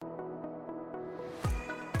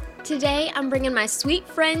Today, I'm bringing my sweet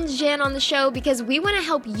friend Jen on the show because we want to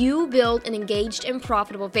help you build an engaged and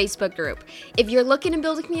profitable Facebook group. If you're looking to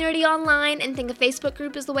build a community online and think a Facebook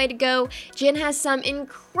group is the way to go, Jen has some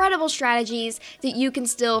incredible strategies that you can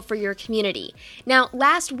steal for your community. Now,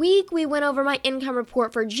 last week, we went over my income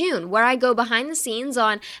report for June, where I go behind the scenes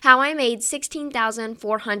on how I made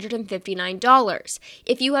 $16,459.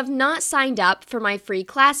 If you have not signed up for my free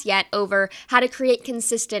class yet over how to create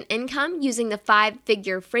consistent income using the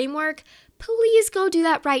 5-figure framework, please go do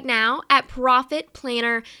that right now at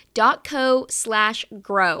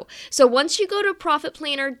profitplanner.co/grow. So once you go to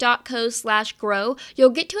profitplanner.co/grow, you'll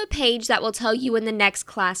get to a page that will tell you when the next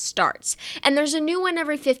class starts. And there's a new one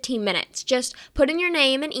every 15 minutes. Just put in your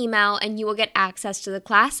name and email and you will get access to the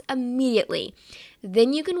class immediately.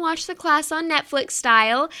 Then you can watch the class on Netflix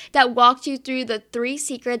style that walks you through the 3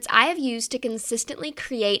 secrets I have used to consistently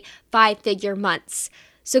create 5-figure months.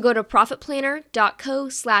 So go to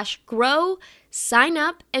profitplanner.co/grow, sign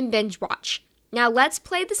up, and binge watch. Now let's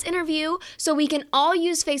play this interview so we can all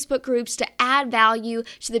use Facebook groups to add value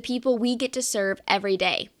to the people we get to serve every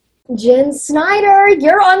day. Jen Snyder,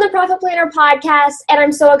 you're on the Profit Planner podcast, and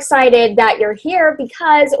I'm so excited that you're here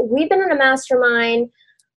because we've been in a mastermind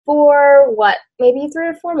for maybe 3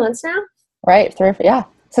 or 4 months now? Right,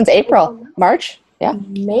 since April, March. Yeah.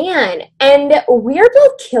 Man, and we're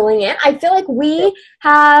both killing it. I feel like we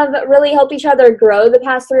have really helped each other grow the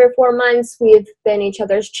past 3 or 4 months. We've been each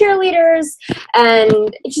other's cheerleaders,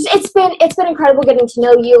 and it's been incredible getting to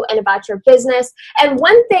know you and about your business. And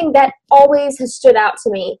one thing that always has stood out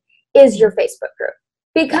to me is your Facebook group,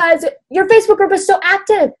 because your Facebook group is so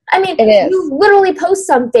active. I mean, you literally post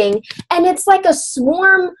something, and it's like a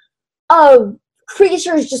swarm of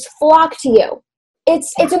creatures just flock to you.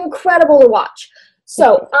 It's incredible to watch.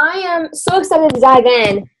 So I am so excited to dive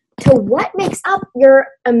in to what makes up your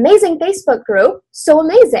amazing Facebook group so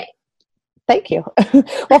amazing. Thank you.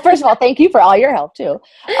 Well, first of all, thank you for all your help too.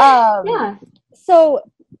 So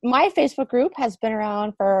my Facebook group has been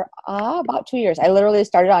around for about 2 years. I literally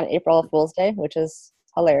started on April Fool's Day, which is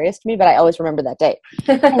hilarious to me, but I always remember that day.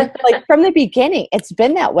 Like from the beginning, it's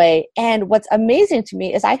been that way. And what's amazing to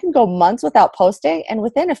me is I can go months without posting, and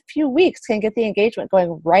within a few weeks can get the engagement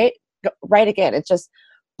going right again. It's just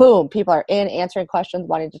boom, people are in, answering questions,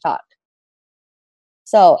 wanting to talk.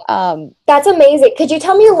 So that's amazing. Could you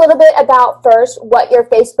tell me a little bit about first what your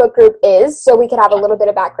Facebook group is so we could have a little bit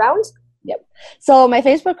of background? Yep. So my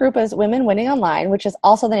Facebook group is Women Winning Online, which is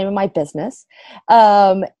also the name of my business.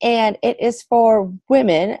 And it is for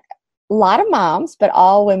women, a lot of moms, but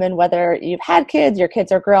all women, whether you've had kids, your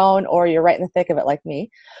kids are grown, or you're right in the thick of it like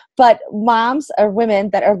me. But moms are women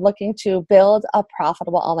that are looking to build a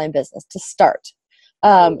profitable online business to start.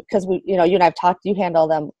 Because you and I've talked, you handle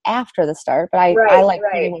them after the start, but I like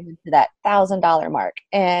getting women to that $1,000 mark.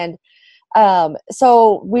 And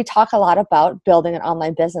so we talk a lot about building an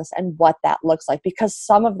online business and what that looks like, because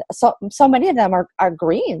so many of them are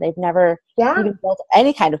green. They've never even built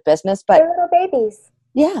any kind of business, but they're little babies.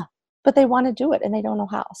 Yeah, but they want to do it and they don't know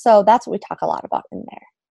how. So that's what we talk a lot about in there.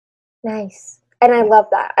 Nice. And I love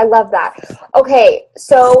that. Okay.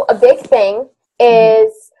 So a big thing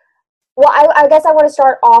is, I guess I want to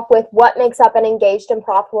start off with what makes up an engaged and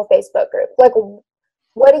profitable Facebook group. Like,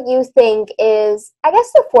 what do you think is, I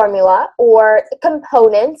guess, the formula or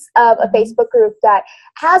components of a Facebook group that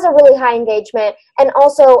has a really high engagement and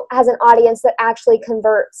also has an audience that actually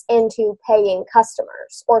converts into paying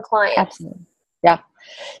customers or clients? Absolutely. Yeah.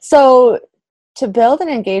 So to build an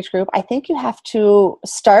engaged group, I think you have to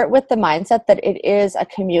start with the mindset that it is a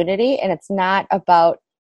community and it's not about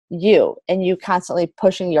you and you constantly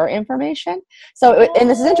pushing your information. So, and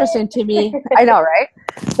this is interesting to me. I know, right?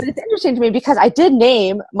 But it's interesting to me because I did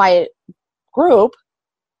name my group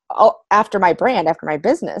after my brand, after my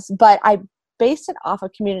business, but I based it off a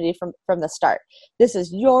community from the start. This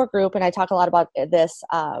is your group. And I talk a lot about this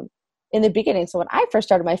in the beginning. So when I first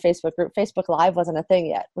started my Facebook group, Facebook Live wasn't a thing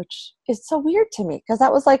yet, which is so weird to me because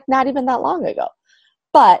that was like not even that long ago.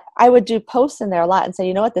 But I would do posts in there a lot and say,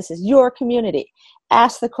 you know what, this is your community.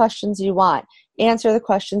 Ask the questions you want. Answer the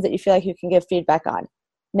questions that you feel like you can give feedback on.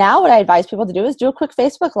 Now what I advise people to do is do a quick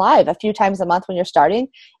Facebook Live a few times a month when you're starting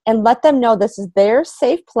and let them know this is their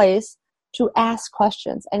safe place to ask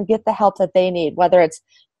questions and get the help that they need, whether it's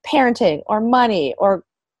parenting or money or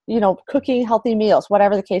cooking healthy meals,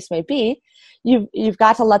 whatever the case may be. You've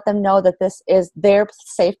got to let them know that this is their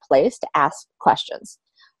safe place to ask questions.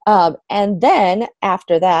 And then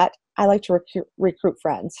after that, I like to recruit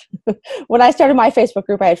friends. When I started my Facebook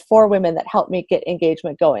group, I had 4 women that helped me get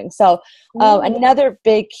engagement going. So another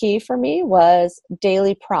big key for me was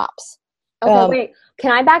daily prompts. Okay, wait.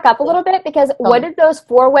 Can I back up a little bit? Because what did those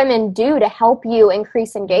 4 women do to help you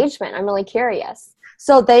increase engagement? I'm really curious.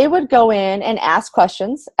 So they would go in and ask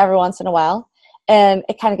questions every once in a while. And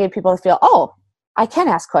it kind of gave people to feel, oh, I can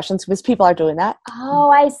ask questions because people are doing that. Oh,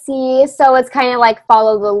 I see. So it's kind of like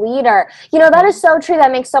follow the leader. That is so true.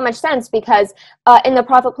 That makes so much sense because in the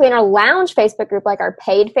Profit Planner Lounge Facebook group, like our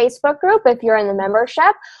paid Facebook group, if you're in the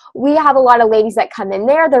membership, we have a lot of ladies that come in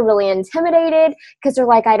there. They're really intimidated because they're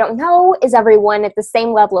like, I don't know, is everyone at the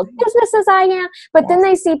same level of business as I am? But then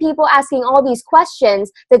they see people asking all these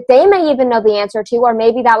questions that they may even know the answer to, or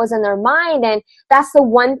maybe that was in their mind. And that's the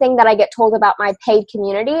one thing that I get told about my paid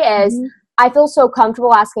community is I feel so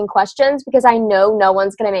comfortable asking questions because I know no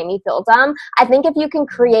one's going to make me feel dumb. I think if you can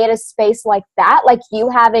create a space like that, like you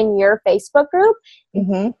have in your Facebook group,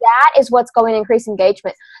 that is what's going to increase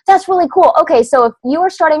engagement. That's really cool. Okay, so if you are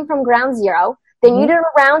starting from ground zero, then you need to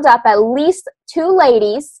round up at least 2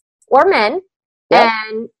 ladies or men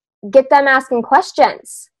and get them asking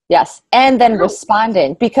questions. Yes, and then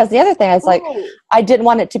responding, because the other thing is like, I didn't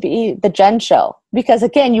want it to be the Jen show, because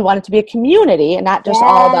again, you want it to be a community and not just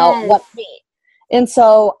all about what me. And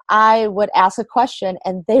so I would ask a question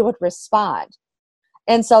and they would respond.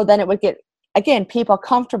 And so then it would get, again, people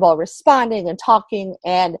comfortable responding and talking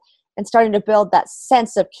and starting to build that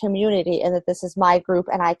sense of community and that this is my group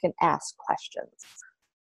and I can ask questions.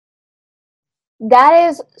 That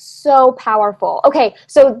is so powerful. Okay,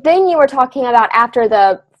 so then you were talking about after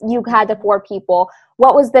you had the 4 people.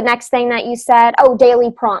 What was the next thing that you said? Oh, daily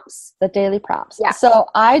prompts. The daily prompts. Yeah. So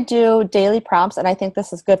I do daily prompts, and I think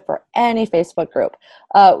this is good for any Facebook group,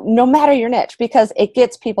 no matter your niche, because it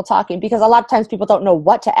gets people talking, because a lot of times people don't know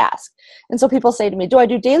what to ask. And so people say to me, do I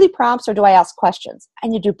do daily prompts or do I ask questions?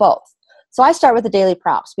 And you do both. So I start with the daily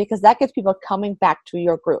prompts because that gets people coming back to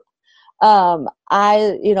your group.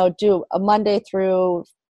 I do a Monday through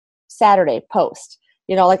Saturday post.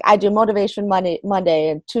 Like I do motivation Monday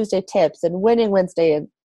and Tuesday tips and winning Wednesday and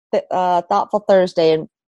thoughtful Thursday and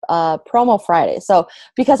promo Friday. So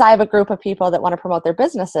because I have a group of people that want to promote their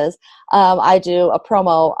businesses, I do a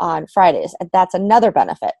promo on Fridays, and that's another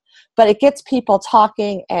benefit. But it gets people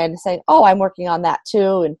talking and saying, oh, I'm working on that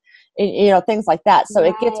too. And things like that. So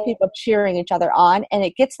it gets people cheering each other on, and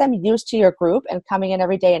it gets them used to your group and coming in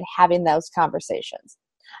every day and having those conversations.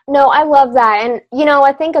 No, I love that. And,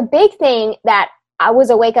 I think a big thing that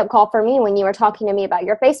was a wake-up call for me when you were talking to me about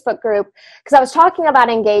your Facebook group, because I was talking about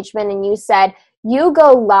engagement and you said you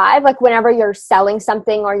go live, like whenever you're selling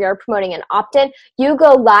something or you're promoting an opt-in, you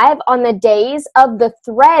go live on the days of the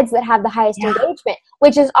threads that have the highest engagement,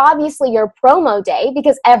 which is obviously your promo day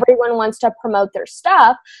because everyone wants to promote their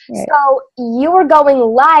stuff. Right. So you were going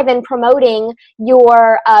live and promoting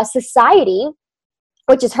your society,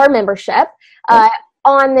 which is her membership,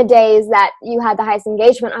 on the days that you had the highest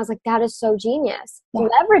engagement. I was like, that is so genius.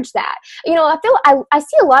 Leverage that. I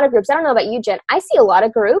see a lot of groups. I don't know about you, Jen. I see a lot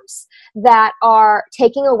of groups that are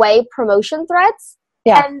taking away promotion threads.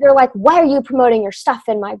 Yeah. And they're like, why are you promoting your stuff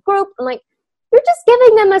in my group? I'm like, you're just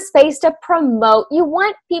giving them a space to promote. You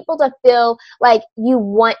want people to feel like you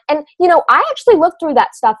want, and I actually looked through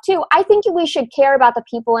that stuff too. I think we should care about the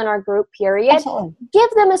people in our group, period. Absolutely. Give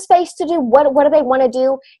them a space to do what do they want to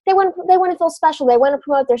do. They want to feel special. They want to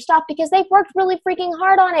promote their stuff because they've worked really freaking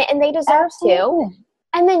hard on it and they deserve to.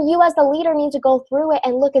 And then you as the leader need to go through it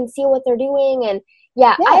and look and see what they're doing. And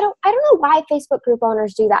I don't know why Facebook group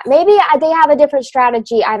owners do that. Maybe they have a different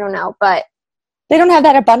strategy. I don't know, but they don't have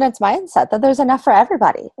that abundance mindset that there's enough for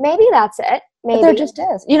everybody. Maybe that's it. Maybe. But there just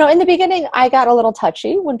is. In the beginning, I got a little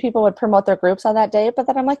touchy when people would promote their groups on that day. But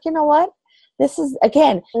then I'm like, you know what? This is,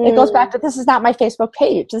 again, it goes back to this is not my Facebook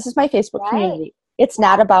page. This is my Facebook community. It's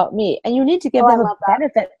not about me. And you need to give them a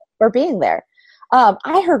benefit for being there.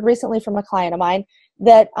 I heard recently from a client of mine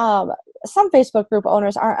that some Facebook group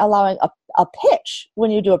owners aren't allowing a pitch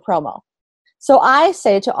when you do a promo. So I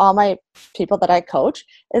say to all my people that I coach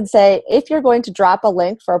and say, if you're going to drop a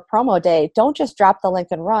link for a promo day, don't just drop the link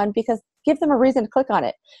and run, because give them a reason to click on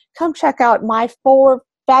it. Come check out my 4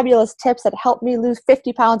 fabulous tips that helped me lose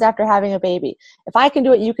 50 pounds after having a baby. If I can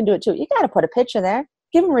do it, you can do it too. You got to put a pitch in there.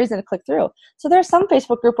 Give them a reason to click through. So there's some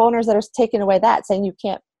Facebook group owners that are taking away that, saying you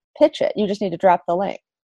can't pitch it. You just need to drop the link.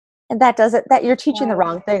 And that does it. That you're teaching the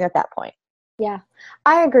wrong thing at that point. Yeah,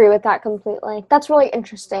 I agree with that completely. That's really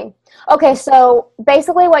interesting. Okay, so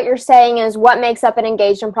basically what you're saying is what makes up an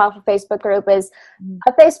engaged and profitable Facebook group is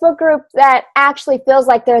a Facebook group that actually feels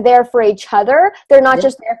like they're there for each other. They're not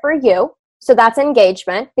just there for you. So that's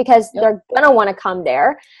engagement because they're going to want to come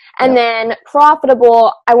there. And then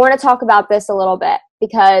profitable, I want to talk about this a little bit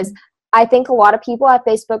because I think a lot of people have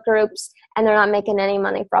Facebook groups and they're not making any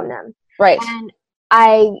money from them. Right. And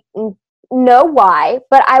I know why,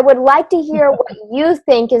 but I would like to hear what you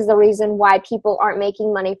think is the reason why people aren't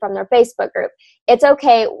making money from their Facebook group. It's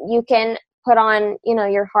okay. You can put on,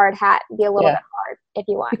 your hard hat, be a little bit hard if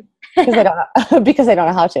you want. Because I don't know. Because I don't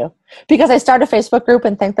know how to. Because I start a Facebook group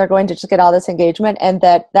and think they're going to just get all this engagement, and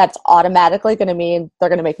that's automatically going to mean they're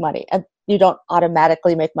going to make money. And you don't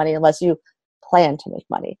automatically make money unless you plan to make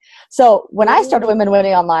money. So when I started Women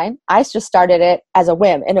Winning Online, I just started it as a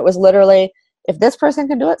whim, and it was literally, if this person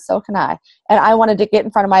can do it, so can I. And I wanted to get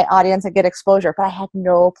in front of my audience and get exposure, but I had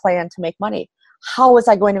no plan to make money. How was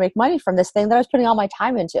I going to make money from this thing that I was putting all my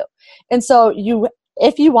time into? And so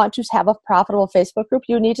if you want to have a profitable Facebook group,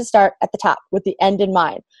 you need to start at the top with the end in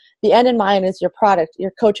mind. The end in mind is your product,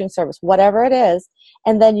 your coaching service, whatever it is.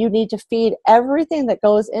 And then you need to feed everything that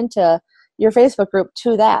goes into your Facebook group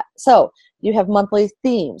to that. So you have monthly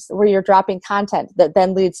themes where you're dropping content that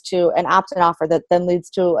then leads to an opt-in offer that then leads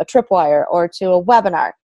to a tripwire or to a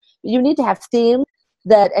webinar. You need to have themes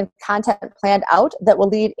and content planned out that will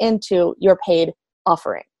lead into your paid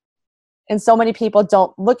offering. And so many people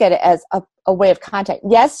don't look at it as a way of content.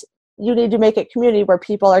 Yes, you need to make it community where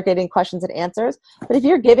people are getting questions and answers. But if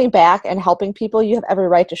you're giving back and helping people, you have every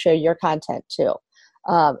right to share your content too.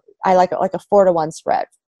 I like it like a 4-to-1 spread.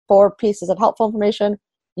 4 pieces of helpful information,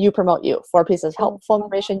 you promote you. 4 pieces of helpful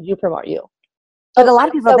information, you promote you. But a lot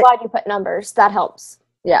of people... So glad you put numbers. That helps.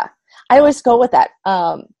 Yeah. I always go with that.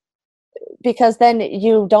 Because then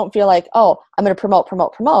you don't feel like, oh, I'm going to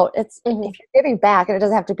promote. It's if you're giving back, and it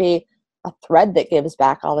doesn't have to be a thread that gives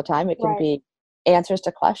back all the time. It can be answers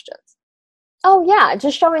to questions. Oh yeah,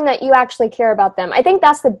 just showing that you actually care about them. I think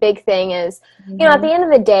that's the big thing is, at the end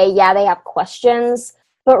of the day, yeah, they have questions,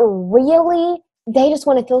 but really they just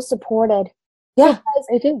want to feel supported. Yeah,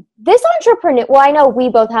 I do. This entrepreneur, well, I know we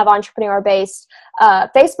both have entrepreneur-based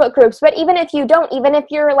Facebook groups, but even if you don't, even if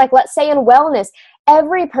you're like, let's say in wellness,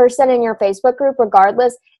 every person in your Facebook group,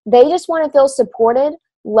 regardless, they just want to feel supported,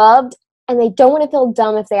 loved, and they don't want to feel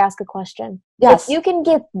dumb if they ask a question. Yes. If you can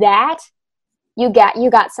get that, you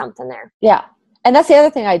got something there. Yeah. And that's the other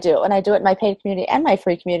thing I do. And I do it in my paid community and my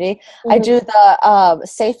free community. I do the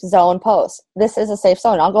safe zone post. This is a safe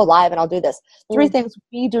zone. I'll go live and I'll do this. 3 things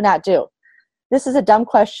we do not do. This is a dumb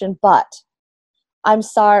question, but I'm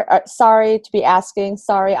sorry to be asking.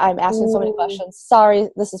 Sorry, I'm asking so many questions. Sorry,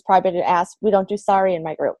 this is private to ask. We don't do sorry in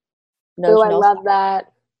my group. I love that.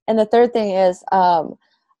 And the third thing is,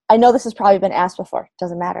 I know this has probably been asked before.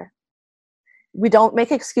 Doesn't matter. We don't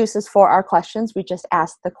make excuses for our questions. We just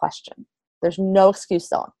ask the question. There's no excuse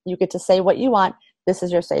zone. You get to say what you want. This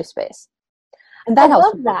is your safe space. And that helps. I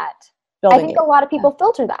love that. I think a lot of people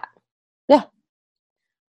filter that. Yeah.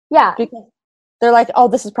 Yeah. Because they're like, oh,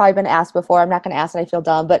 this has probably been asked before. I'm not going to ask it. I feel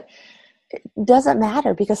dumb. But it doesn't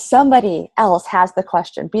matter because somebody else has the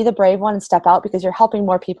question. Be the brave one and step out because you're helping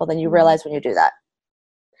more people than you realize when you do that.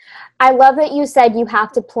 I love that you said you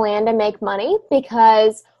have to plan to make money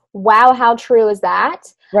because, wow, how true is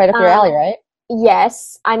that? Right up your alley, right?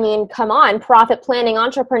 Yes. I mean, come on, profit planning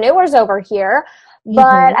entrepreneurs over here.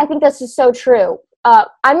 But I think this is so true.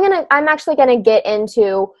 I'm actually going to get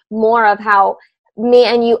into more of how me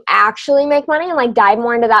and you actually make money and like dive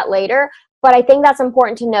more into that later. But I think that's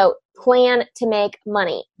important to note. Plan to make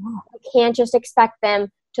money. You can't just expect them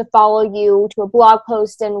to follow you to a blog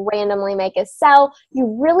post and randomly make a sell.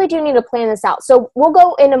 You really do need to plan this out. So we'll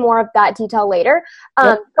go into more of that detail later.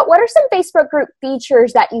 But what are some Facebook group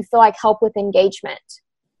features that you feel like help with engagement?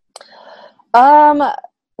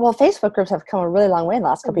 Well, Facebook groups have come a really long way in the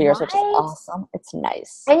last couple of years, which is awesome. It's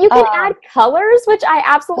nice. And you can add colors, which I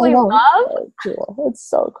absolutely love. It's so cool. It's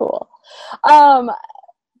so cool.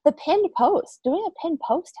 The pinned post, doing a pinned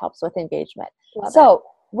post helps with engagement. So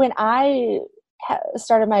when I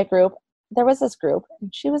started my group, there was this group and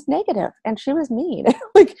she was negative and she was mean.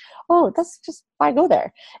 Like, oh, that's just why go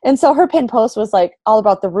there. And so her pinned post was like all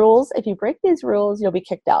about the rules. If you break these rules, you'll be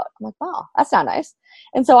kicked out. I'm like, wow, that's not nice.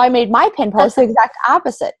 And so I made my pinned post the exact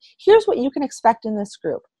opposite. Here's what you can expect in this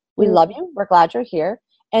group. We love you. We're glad you're here.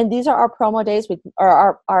 And these are our promo days,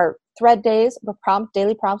 our thread days, the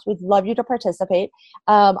daily prompts. We'd love you to participate.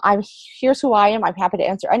 Here's who I am. I'm happy to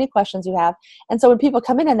answer any questions you have. And so when people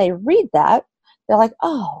come in and they read that, they're like,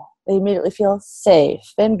 oh, they immediately feel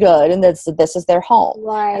safe and good. And this is their home.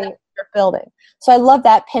 Right. And that's what you're building. So I love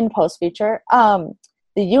that pin post feature. The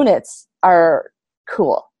units are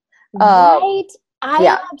cool. Right. I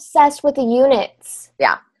am obsessed with the units.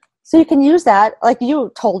 Yeah. So you can use that, like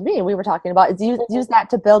you told me, we were talking about, is use that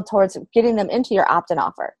to build towards getting them into your opt-in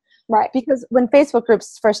offer. Right. Because when Facebook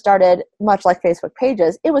groups first started, much like Facebook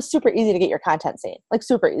pages, it was super easy to get your content seen. Like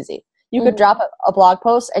super easy. You could drop a blog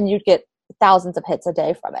post and you'd get thousands of hits a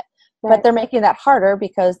day from it. but they're making that harder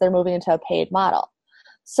because they're moving into a paid model.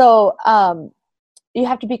 So you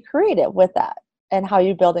have to be creative with that and how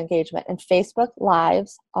you build engagement. And Facebook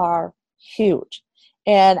Lives are huge.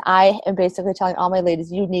 And I am basically telling all my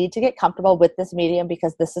ladies, you need to get comfortable with this medium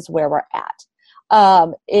because this is where we're at.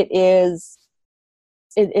 It is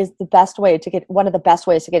the best way to get, one of the best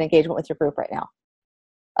ways to get engagement with your group right now.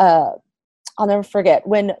 I'll never forget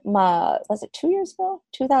when was it 2 years ago?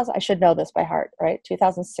 2000, I should know this by heart, right?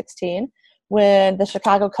 2016, when the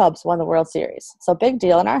Chicago Cubs won the World Series. So big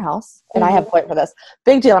deal in our house. And I have a point for this.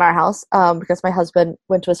 Big deal in our house because my husband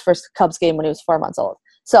went to his first Cubs game when he was 4 months old.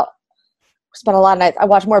 So spent a lot of nights. I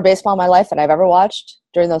watched more baseball in my life than I've ever watched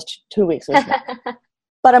during those 2 weeks.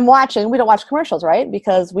 But I'm watching, we don't watch commercials, right?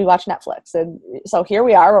 Because we watch Netflix. And so here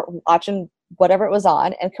we are watching whatever it was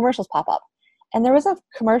on, and commercials pop up. And there was a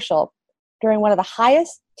commercial during one of the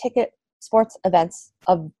highest ticket sports events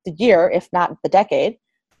of the year, if not the decade,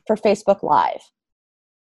 for Facebook Live.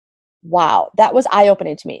 Wow. That was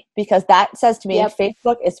eye-opening to me because that says to me,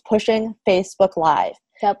 Facebook is pushing Facebook Live.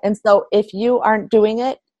 And so if you aren't doing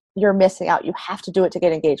it, you're missing out. You have to do it to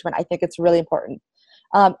get engagement. I think it's really important.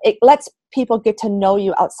 It lets people get to know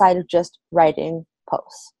you outside of just writing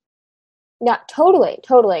posts. Yeah, totally.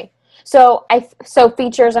 So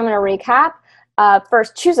features, I'm going to recap.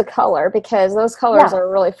 First, choose a color because those colors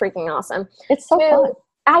are really freaking awesome. It's so fun.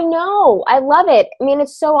 I know. I love it. I mean,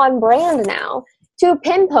 it's so on brand now. To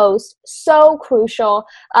pin post, so crucial.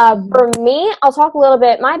 For me, I'll talk a little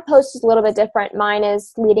bit. My post is a little bit different. Mine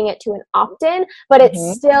is leading it to an opt-in, but it's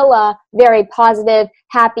still a very positive,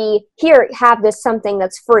 happy, here, have this something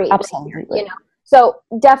that's free. Absolutely. You know? So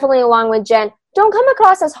definitely along with Jen, don't come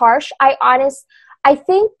across as harsh. I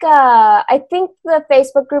think the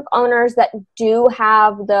Facebook group owners that do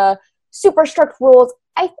have the super strict rules,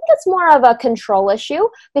 I think it's more of a control issue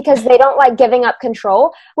because they don't like giving up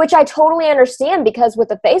control, which I totally understand because with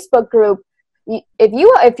the Facebook group,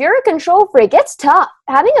 if you're a control freak, it's tough.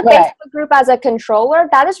 Having a Facebook group as a controller,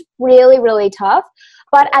 that is really, really tough.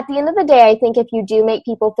 But at the end of the day, I think if you do make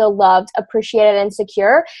people feel loved, appreciated, and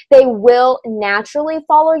secure, they will naturally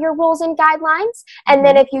follow your rules and guidelines. And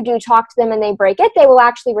then if you do talk to them and they break it, they will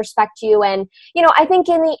actually respect you. And, I think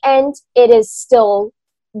in the end, it is still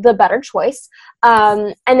the better choice.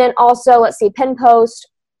 And then also, let's see, pin post.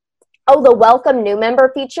 Oh, the welcome new member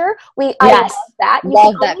feature. I love that. You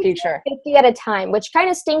love that feature. 50 at a time, which kind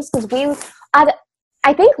of stinks because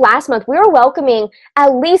I think last month we were welcoming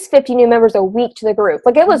at least 50 new members a week to the group.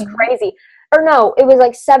 Like it was crazy. Or no, it was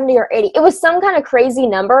like 70 or 80. It was some kind of crazy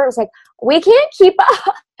number. It was like, we can't keep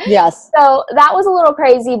up. Yes. So that was a little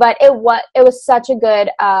crazy, but it was such a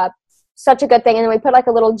good thing. And then we put like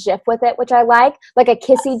a little GIF with it, which I like a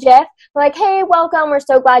kissy GIF. We're like, hey, welcome. We're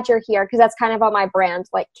so glad you're here. Cause that's kind of on my brand,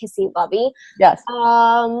 like kissy lovey. Yes.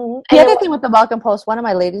 The other thing with the welcome post, one of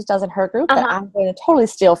my ladies does in her group that I'm going to totally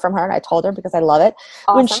steal from her. And I told her because I love it.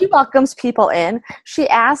 Awesome. When she welcomes people in, she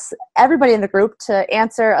asks everybody in the group to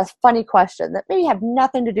answer a funny question that maybe have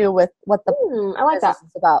nothing to do with what the business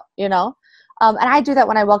is about, And I do that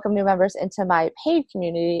when I welcome new members into my paid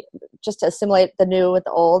community, just to assimilate the new with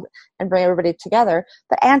the old and bring everybody together.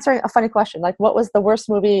 But answering a funny question, like what was the worst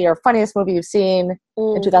movie or funniest movie you've seen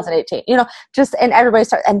in 2018? And everybody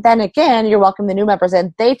starts. And then again, you're welcoming the new members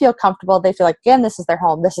in. They feel comfortable. They feel like, again, this is their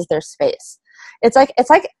home. This is their space. It's like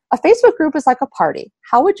a Facebook group is like a party.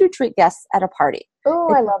 How would you treat guests at a party? Oh,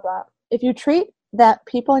 I love that. If you treat that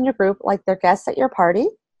people in your group like they're guests at your party,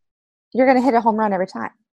 you're going to hit a home run every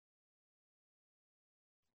time.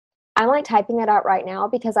 I'm like typing it out right now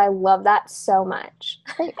because I love that so much.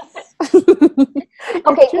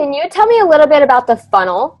 Okay, can you tell me a little bit about the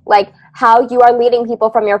funnel, like how you are leading people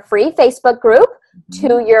from your free Facebook group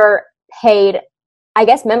to your paid, I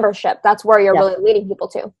guess, membership? That's where you're really leading people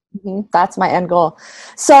to. That's my end goal.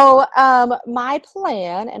 So my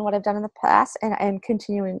plan and what I've done in the past and I'm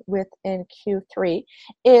continuing with in Q3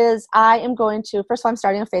 is I am going to, first of all, I'm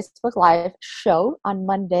starting a Facebook Live show on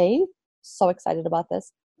Monday. So excited about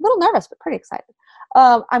this. A little nervous, but pretty excited.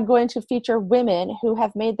 I'm going to feature women who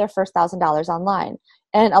have made their first $1,000 online.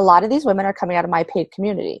 And a lot of these women are coming out of my paid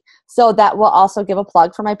community. So that will also give a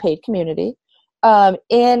plug for my paid community.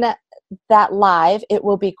 In that live, it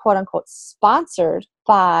will be quote unquote sponsored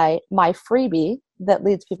by my freebie that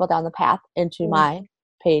leads people down the path into my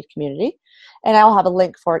paid community. And I will have a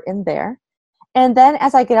link for it in there. And then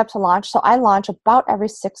as I get up to launch, so I launch about every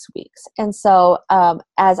 6 weeks. And so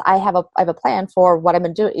as I have a plan for what I'm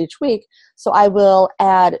going to do each week, so I will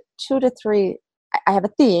add 2 to 3. I have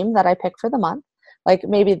a theme that I pick for the month. Like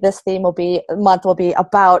maybe this month will be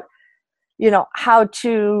about, how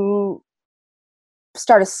to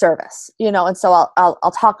start a service, and so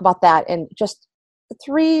I'll talk about that, and just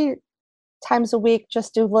 3 times a week,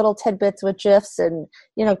 just do little tidbits with GIFs and,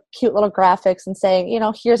 cute little graphics and saying,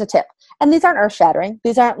 here's a tip. And these aren't earth shattering.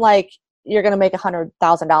 These aren't like you're going to make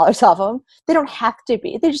 $100,000 off them. They don't have to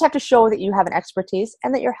be. They just have to show that you have an expertise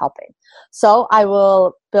and that you're helping. So I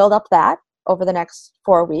will build up that over the next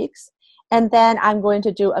 4 weeks. And then I'm going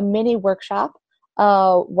to do a mini workshop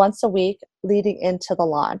once a week leading into the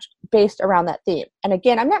launch based around that theme. And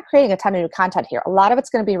again, I'm not creating a ton of new content here. A lot of it's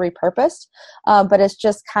going to be repurposed, but it's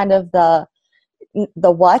just kind of the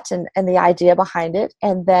what and the idea behind it.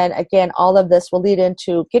 And then again, all of this will lead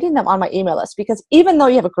into getting them on my email list, because even though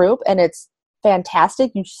you have a group and it's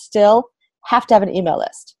fantastic, you still have to have an email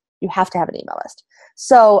list. You have to have an email list.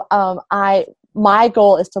 So my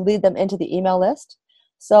goal is to lead them into the email list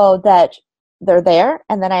so that they're there.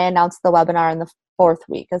 And then I announce the webinar in the 4th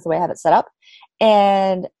week is the way I have it set up.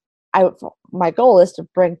 And my goal is to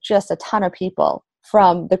bring just a ton of people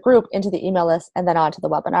from the group into the email list and then onto the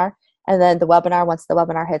webinar. And then the webinar, once the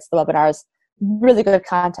webinar hits, the webinar is really good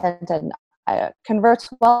content and converts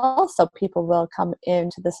well, so people will come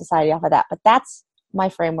into the society off of that. But that's my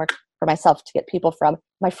framework for myself to get people from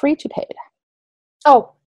my free to paid.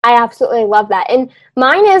 Oh, I absolutely love that. And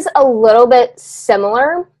mine is a little bit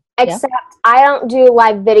similar, except I don't do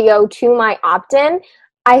live video to my opt-in.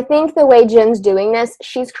 I think the way Jen's doing this,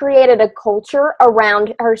 she's created a culture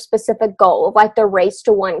around her specific goal of like the race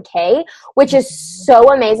to 1K, which is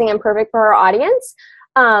so amazing and perfect for her audience.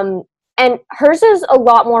 And hers is a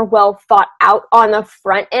lot more well thought out on the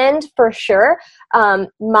front end for sure.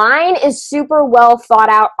 Mine is super well thought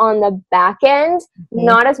out on the back end,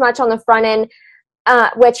 not as much on the front end.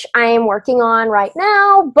 Which I am working on right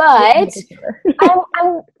now, but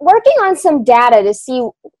I'm working on some data to see.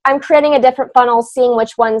 I'm creating a different funnel, seeing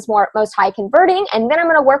which one's most high converting, and then I'm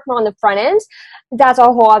going to work more on the front end. That's a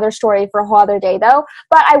whole other story for a whole other day, though.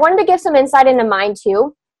 But I wanted to give some insight into mine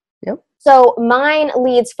too. Yep. So mine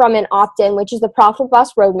leads from an opt-in, which is the Profitable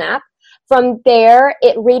Boss Roadmap. From there,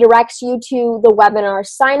 it redirects you to the webinar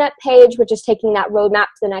sign-up page, which is taking that roadmap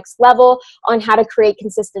to the next level on how to create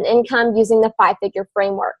consistent income using the 5-figure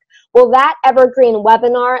framework. Well, that evergreen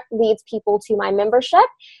webinar leads people to my membership.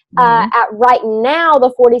 At right now,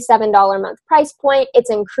 the $47 a month price point, it's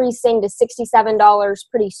increasing to $67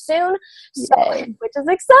 pretty soon, which is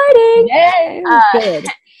exciting. Yay! Good.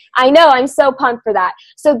 I know, I'm so pumped for that.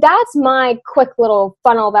 So that's my quick little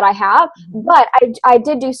funnel that I have, but I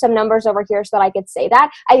did do some numbers over here so that I could say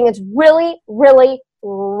that. I think it's really, really,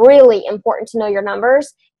 really important to know your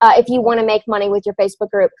numbers if you want to make money with your Facebook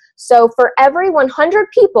group. So for every 100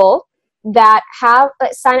 people that have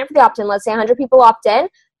sign up for the opt-in, let's say 100 people opt in,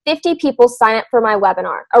 50 people sign up for my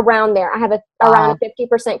webinar. Around there, I have around a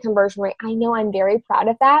 50% conversion rate. I know, I'm very proud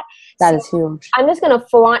of that. That is huge. I'm just going to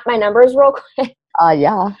flaunt my numbers real quick.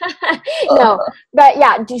 Yeah. No, but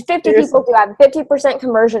yeah, 50 people do have a 50%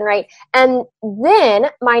 conversion rate. And then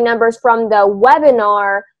my numbers from the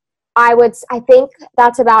webinar, I think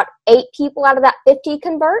that's about 8 people out of that 50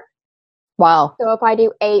 convert. Wow. So if I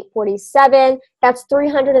do 847, that's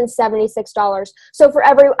 $376. So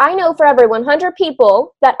I know for every 100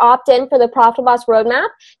 people that opt in for the Profitable Boss Roadmap,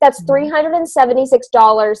 that's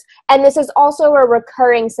 $376. And this is also a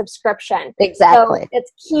recurring subscription. Exactly. So it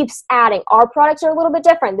keeps adding. Our products are a little bit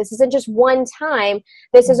different. This isn't just one time.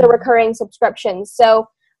 This is a recurring subscription. So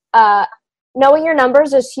knowing your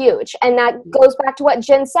numbers is huge. And that goes back to what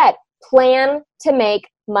Jen said. Plan to make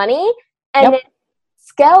money and then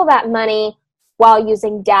scale that money while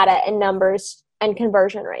using data and numbers and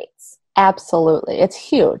conversion rates. Absolutely. It's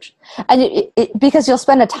huge. And because you'll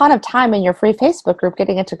spend a ton of time in your free Facebook group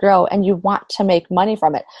getting it to grow, and you want to make money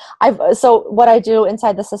from it. So what I do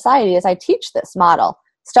inside the society is I teach this model.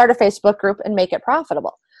 Start a Facebook group and make it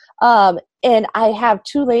profitable. And I have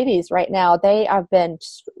 2 ladies right now. They have been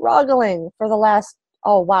struggling for the last,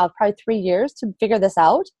 probably 3 years to figure this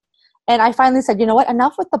out. And I finally said, you know what?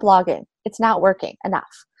 Enough with the blogging. It's not working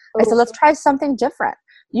enough. I said, let's try something different.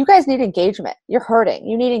 You guys need engagement. You're hurting.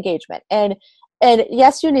 You need engagement. And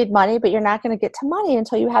yes, you need money, but you're not going to get to money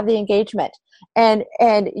until you have the engagement. And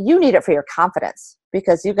you need it for your confidence,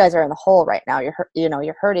 because you guys are in the hole right now.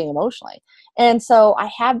 You're hurting emotionally. And so I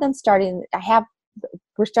have them starting.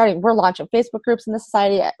 We're launching Facebook groups in the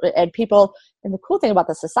society, and people. And the cool thing about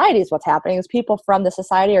the society is what's happening is people from the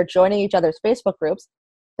society are joining each other's Facebook groups.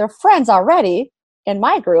 They're friends already in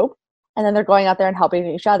my group, and then they're going out there and helping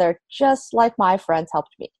each other, just like my friends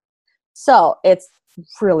helped me. So it's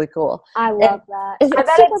really cool. I And love that. it's super I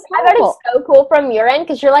bet it's powerful. so cool from your end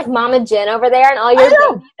because you're like Mama Jen over there and all I your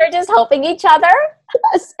know. babies are just helping each other.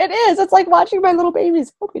 Yes, it is. It's like watching my little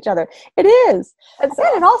babies help each other. It is. That's so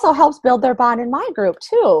And it awesome. also helps build their bond in my group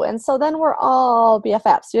too. And so then we're all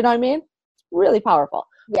BFFs. You know what I mean? Really powerful.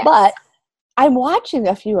 Yes. But I'm watching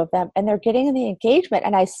a few of them and they're getting in the engagement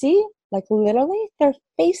and I see like literally their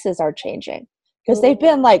faces are changing because they've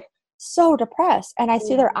been like so depressed and I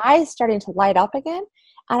see their eyes starting to light up again.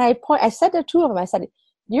 And I said to two of them, I said,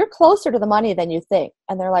 you're closer to the money than you think.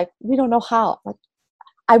 And they're like, we don't know how. I'm like,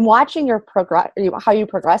 I'm watching your progress, how you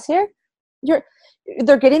progress here.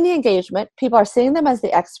 They're getting the engagement. People are seeing them as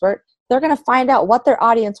the expert. They're going to find out what their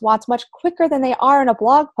audience wants much quicker than they are in a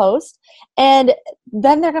blog post. And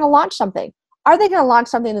then they're going to launch something. Are they going to launch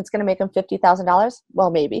something that's going to make them $50,000?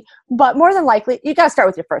 Well, maybe. But more than likely, you got to start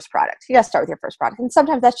with your first product. You got to start with your first product. And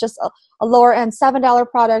sometimes that's just a lower end $7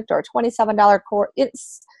 product or a $27 core.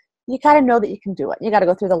 You got to know that you can do it. You got to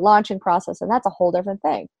go through the launching process. And that's a whole different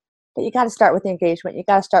thing. But you got to start with the engagement. You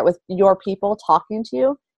got to start with your people talking to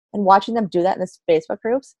you and watching them do that in the Facebook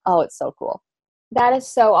groups. Oh, it's so cool. That is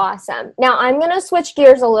so awesome. Now, I'm going to switch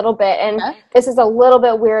gears a little bit, and Okay. this is a little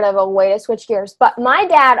bit weird of a way to switch gears, but my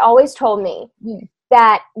dad always told me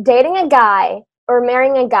that dating a guy or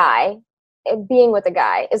marrying a guy, being with a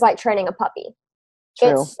guy, is like training a puppy.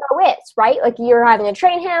 True. It so is, right? Like you're having to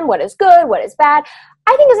train him what is good, what is bad.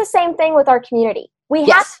 I think it's the same thing with our community. We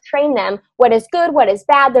have to train them what is good, what is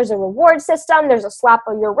bad. There's a reward system. There's a slap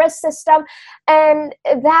on your wrist system. And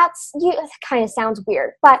that kind of sounds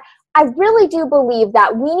weird, but I really do believe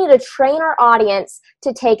that we need to train our audience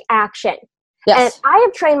to take action. Yes. And I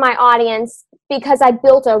have trained my audience because I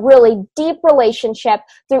built a really deep relationship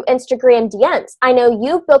through Instagram DMs. I know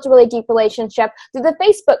you've built a really deep relationship through the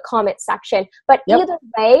Facebook comment section, but either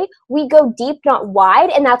way, we go deep, not wide.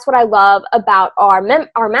 And that's what I love about our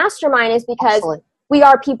mastermind is because we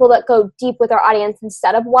are people that go deep with our audience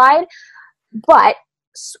instead of wide. But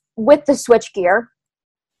with the switch gear,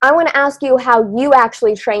 I want to ask you how you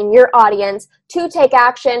actually train your audience to take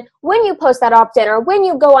action when you post that opt-in or when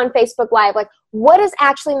you go on Facebook Live. Like, what is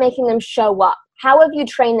actually making them show up? How have you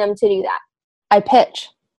trained them to do that? I pitch.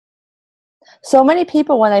 So many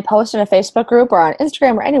people, when they post in a Facebook group or on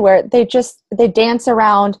Instagram or anywhere, they dance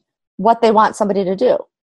around what they want somebody to do.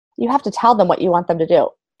 You have to tell them what you want them to do.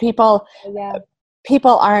 People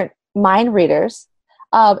aren't mind readers.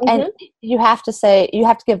 And you have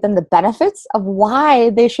to give them the benefits of why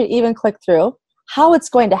they should even click through, how it's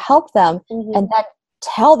going to help them, and then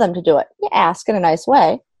tell them to do it. You ask in a nice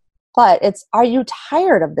way, but are you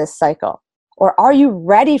tired of this cycle? Or are you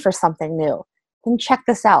ready for something new? Then check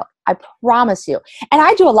this out. I promise you. And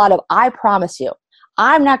I do a lot of, I promise you.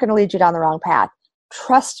 I'm not going to lead you down the wrong path.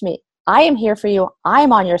 Trust me. I am here for you.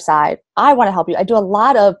 I'm on your side. I want to help you. I do a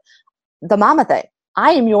lot of the mama thing.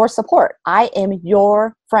 I am your support. I am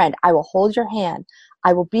your friend. I will hold your hand.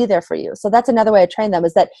 I will be there for you. So that's another way I train them,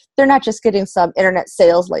 is that they're not just getting some internet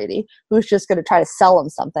sales lady who's just going to try to sell them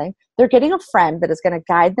something. They're getting a friend that is going to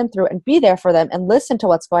guide them through and be there for them and listen to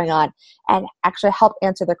what's going on and actually help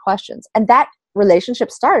answer their questions. And that relationship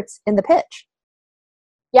starts in the pitch.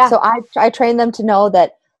 Yeah. So I train them to know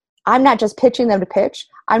that I'm not just pitching them to pitch.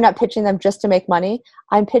 I'm not pitching them just to make money.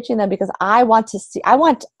 I'm pitching them because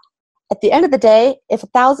at the end of the day, if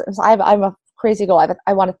I'm a crazy goal.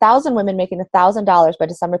 I want 1,000 women making $1,000 by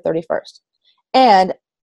December 31st. And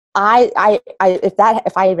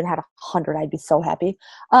if I even had 100, I'd be so happy.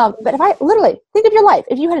 But if I literally think of your life,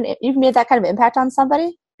 if you've made that kind of impact on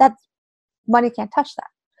somebody, that money can't touch that.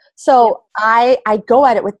 So I go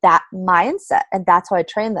at it with that mindset, and that's how I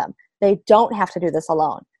train them. They don't have to do this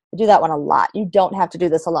alone. I do that one a lot. You don't have to do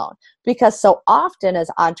this alone, because so often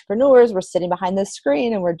as entrepreneurs, we're sitting behind this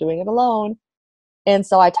screen and we're doing it alone. And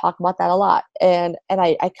so I talk about that a lot, and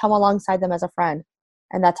I come alongside them as a friend,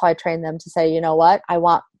 and that's how I train them to say, you know what, I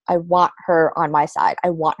want her on my side.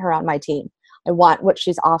 I want her on my team. I want what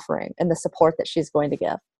she's offering and the support that she's going to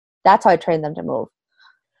give. That's how I train them to move.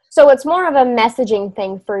 So it's more of a messaging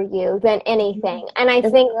thing for you than anything. And I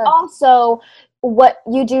think also what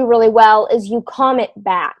you do really well is you comment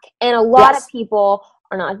back. And a lot of people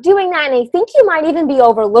are not doing that. And I think you might even be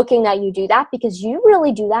overlooking that you do that, because you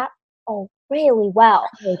really do that really well.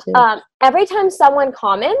 Every time someone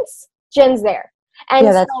comments, Jen's there. And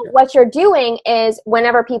so what you're doing is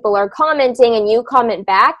whenever people are commenting and you comment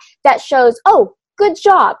back, that shows, oh, good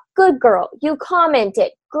job, good girl, you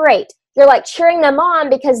commented, great. You're like cheering them on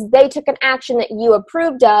because they took an action that you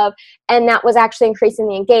approved of, and that was actually increasing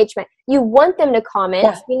the engagement. You want them to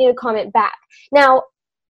comment, you need to comment back. Now,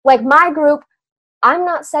 like my group, I'm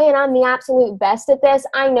not saying I'm the absolute best at this.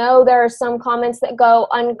 I know there are some comments that go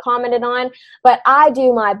uncommented on, but I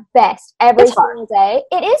do my best every single day.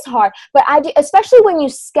 It is hard, but I do, especially when you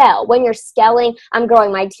scale. When you're scaling, I'm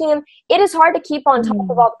growing my team. It is hard to keep on top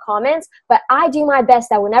of all the comments, but I do my best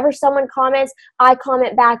that whenever someone comments, I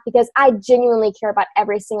comment back because I genuinely care about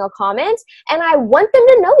every single comment, and I want them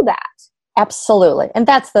to know that. Absolutely. And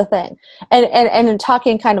that's the thing. And in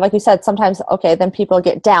talking, kind of like you said, sometimes, okay, then people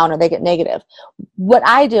get down or they get negative. What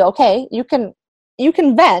I do, okay, you can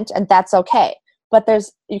vent and that's okay. But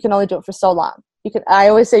you can only do it for so long. I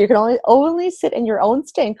always say you can only sit in your own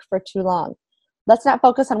stink for too long. Let's not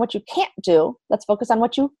focus on what you can't do. Let's focus on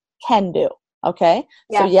what you can do. Okay.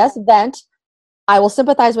 Yeah. So yes, vent. I will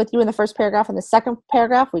sympathize with you in the first paragraph. In the second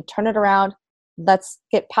paragraph, we turn it around. Let's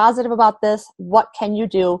get positive about this. What can you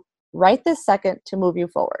do right this second to move you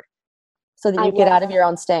forward so that you get out of your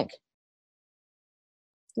own stink?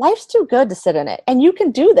 Life's too good to sit in it. And you can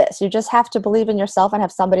do this. You just have to believe in yourself and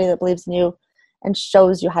have somebody that believes in you and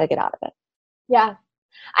shows you how to get out of it. Yeah.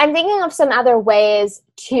 I'm thinking of some other ways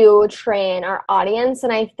to train our audience.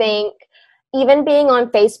 And I think even being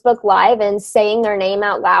on Facebook Live and saying their name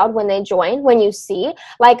out loud when they join, when you see,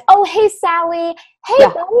 like, oh, hey, Sally. Hey,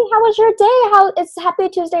 Betty, how was your day? It's Happy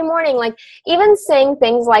Tuesday morning. Like, even saying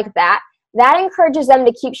things like that encourages them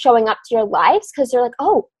to keep showing up to your lives because they're like,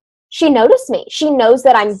 oh, she noticed me. She knows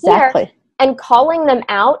that I'm here. And calling them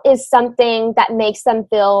out is something that makes them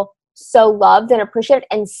feel so loved and appreciated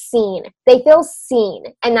and seen. They feel seen,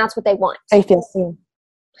 and that's what they want. They feel seen.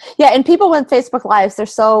 Yeah, and people with Facebook Lives, they're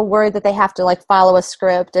so worried that they have to like follow a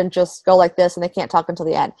script and just go like this and they can't talk until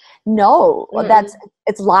the end. No,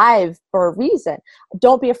 it's live for a reason.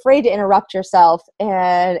 Don't be afraid to interrupt yourself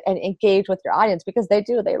and engage with your audience because they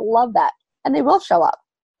do. They love that, and they will show up.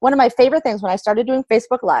 One of my favorite things when I started doing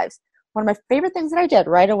Facebook Lives, one of my favorite things that I did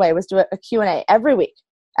right away was do a Q&A every week.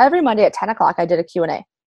 Every Monday at 10 o'clock, I did a Q&A.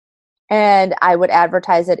 And I would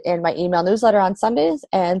advertise it in my email newsletter on Sundays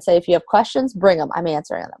and say, if you have questions, bring them. I'm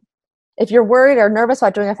answering them. If you're worried or nervous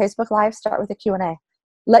about doing a Facebook Live, start with a Q&A.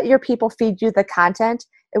 Let your people feed you the content.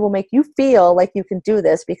 It will make you feel like you can do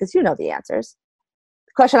this because you know the answers.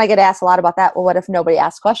 The question I get asked a lot about that, well, what if nobody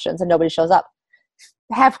asks questions and nobody shows up?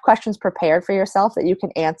 Have questions prepared for yourself that you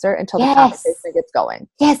can answer until the conversation gets going.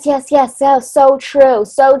 Yes. So true.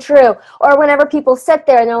 So true. Or whenever people sit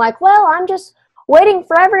there and they're like, well, I'm just waiting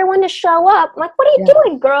for everyone to show up. I'm like, what are you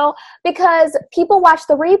doing, girl? Because people watch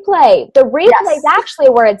the replay. The replay is actually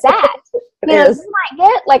where it's at. You might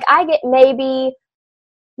get, like, I get maybe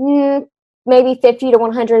 50 to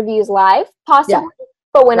 100 views live, possibly. Yeah.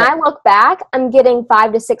 But when I look back, I'm getting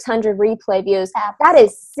 500 to 600 replay views. That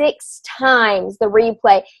is 6 times the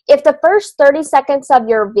replay. If the first 30 seconds of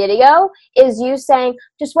your video is you saying,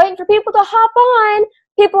 just waiting for people to hop on,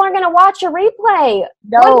 people aren't going to watch a replay.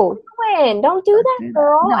 No. Don't do that,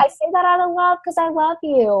 girl. No. I say that out of love because I love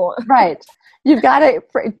you. Right. You've got to,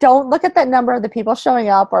 don't look at that number of the people showing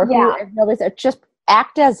up or who nobody's there. Just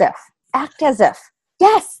act as if. Act as if.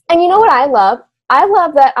 Yes. And you know what I love? I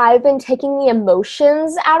love that I've been taking the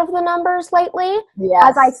emotions out of the numbers lately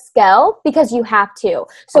as I scale because you have to.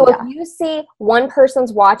 So if you see one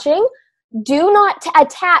person's watching, do not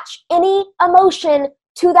attach any emotion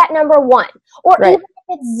to that number 1. Or even if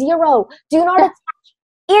it's 0, do not attach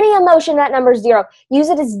any emotion to that number 0. Use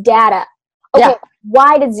it as data. Okay,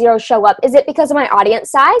 why did 0 show up? Is it because of my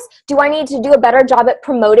audience size? Do I need to do a better job at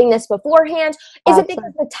promoting this beforehand? Is it because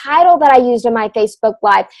of the title that I used in my Facebook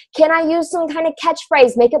Live? Can I use some kind of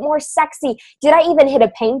catchphrase, make it more sexy? Did I even hit a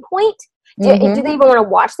pain point? Do they even want to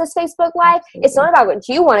watch this Facebook Live? Absolutely. It's not about what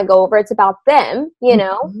you want to go over. It's about them, you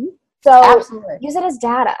know? So use it as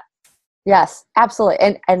data. Yes,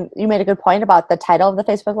 absolutely. And you made a good point about the title of the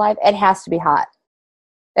Facebook Live. It has to be hot.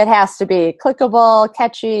 It has to be clickable,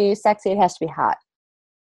 catchy, sexy. It has to be hot.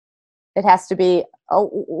 It has to be a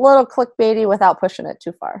little clickbaity without pushing it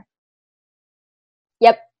too far.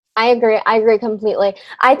 Yep, I agree. I agree completely.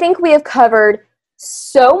 I think we have covered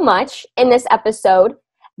so much in this episode.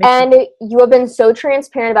 And you have been so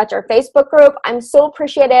transparent about your Facebook group. I'm so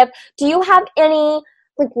appreciative. Do you have any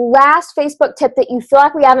last Facebook tip that you feel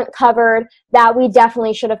like we haven't covered that we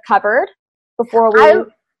definitely should have covered before we...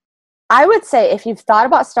 I would say if you've thought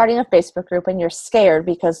about starting a Facebook group and you're scared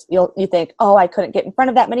because you think, oh, I couldn't get in front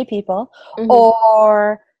of that many people,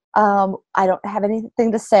 or I don't have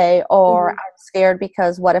anything to say, or I'm scared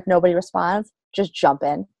because what if nobody responds? Just jump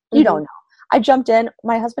in. You don't know. I jumped in.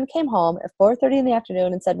 My husband came home at 4:30 in the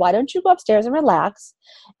afternoon and said, why don't you go upstairs and relax?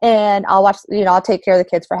 And I'll watch, I'll take care of the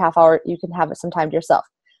kids for a half hour. You can have some time to yourself.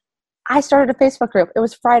 I started a Facebook group. It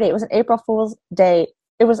was Friday. It was an April Fool's Day.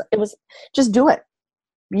 It was just do it.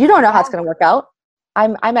 You don't know how it's going to work out.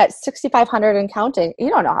 I'm at 6,500 and counting. You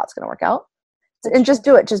don't know how it's going to work out. And just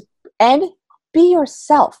do it. And be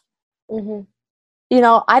yourself. Mm-hmm.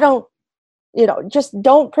 Just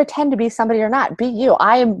don't pretend to be somebody you're not. Be you.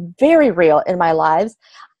 I am very real in my lives.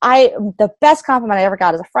 The best compliment I ever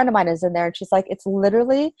got is a friend of mine is in there and she's like, it's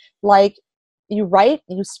literally like you write,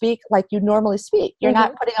 you speak like you normally speak. You're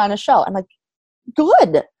not putting on a show. I'm like,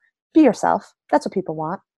 good. Be yourself. That's what people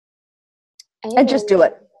want. And just do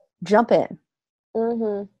it. Jump in.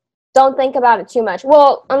 Mm-hmm. Don't think about it too much.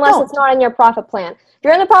 Well, unless it's not in your profit plan. If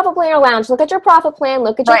you're in the profit planner lounge, look at your profit plan,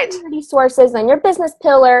 look at your community sources, then your business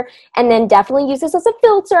pillar, and then definitely use this as a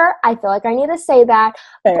filter. I feel like I need to say that.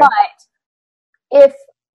 Fair. But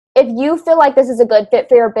if you feel like this is a good fit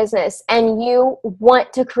for your business and you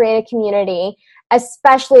want to create a community,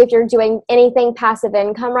 especially if you're doing anything passive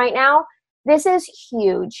income right now, this is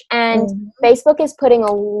huge. And Facebook is putting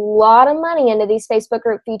a lot of money into these Facebook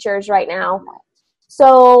group features right now.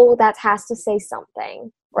 So that has to say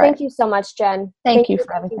something. Right. Thank you so much, Jen. Thank you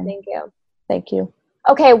for everything. Thank you. Thank you.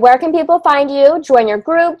 Okay, where can people find you? Join your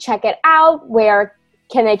group, check it out. Where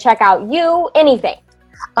can they check out you? Anything.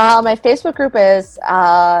 My Facebook group is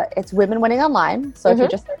it's Women Winning Online. So if you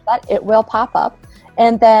just search that, it will pop up.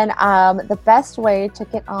 And then the best way to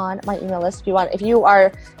get on my email list, if you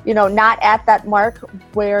are, not at that mark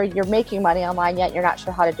where you're making money online yet, you're not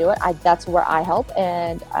sure how to do it, that's where I help.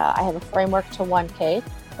 And I have a framework to 1K,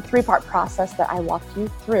 a 3-part process that I walk you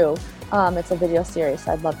through. It's a video series,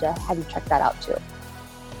 so I'd love to have you check that out too.